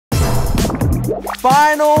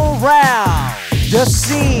Final round, the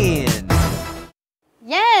scene.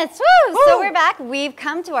 Yes, woo! So we're back. We've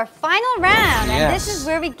come to our final round, and this is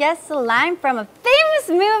where we guess the line from a famous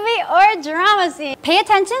movie or drama scene. Pay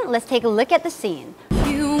attention. Let's take a look at the scene.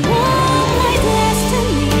 You are my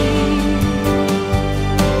destiny.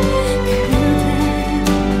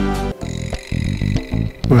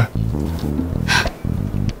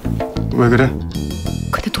 왜 그래?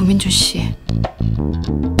 근데 도민준 씨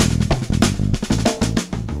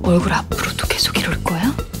얼굴 앞으로도 계속 이럴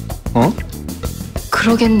거야? 어?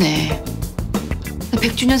 그러겠네.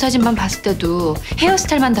 100주년 사진만 봤을 때도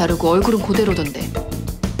헤어스타일만 다르고 얼굴은 그대로던데.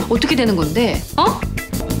 어떻게 되는 건데? 어?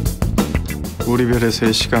 우리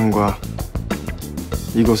별에서의 시간과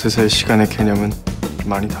이곳에서의 시간의 개념은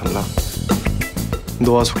많이 달라.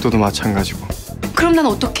 너와 속도도 마찬가지고. 그럼 난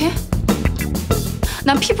어떡해?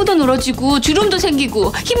 난 피부도 늘어지고 주름도 생기고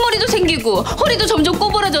흰머리도 생기고 허리도 점점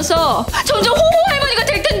꼬부라져서 점점 호호 할머니가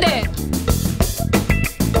될 텐데.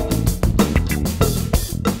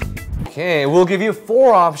 Okay, we'll give you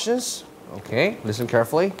 4 options. Okay, listen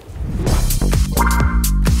carefully.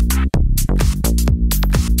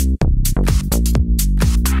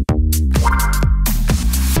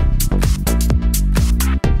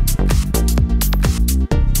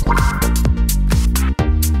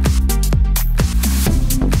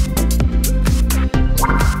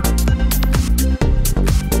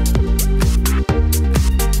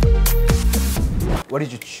 What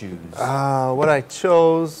did you choose? What I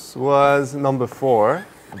chose was number 4.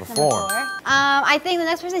 Number 4. I think the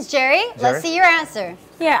next person is Jerry. Let's see your answer.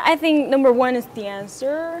 Yeah, I think number 1 is the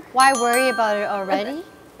answer. Why worry about it already?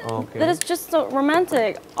 Okay. That is just so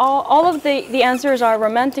romantic. All of the answers are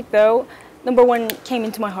romantic though. Number 1 came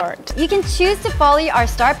into my heart. You can choose to follow our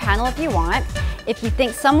star panel if you want. If you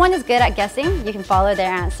think someone is good at guessing, you can follow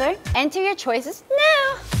their answer. Enter your choices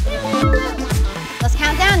now. Let's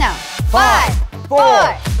count down now. 5,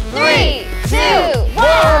 4, 3, 2,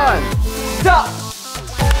 1. Stop!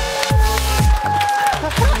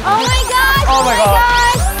 Oh my gosh! Oh my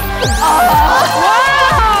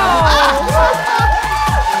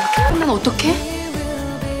그럼 난 어떡해?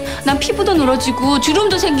 난 피부도 늘어지고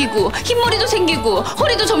주름도 생기고 흰머리도 생기고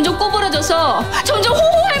허리도 점점 꼬부라져서 점점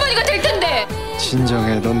호호 할머니가 될 텐데.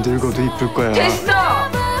 진정해, 넌 늙어도 이쁠 거야. 됐어!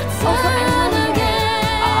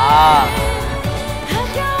 Ah.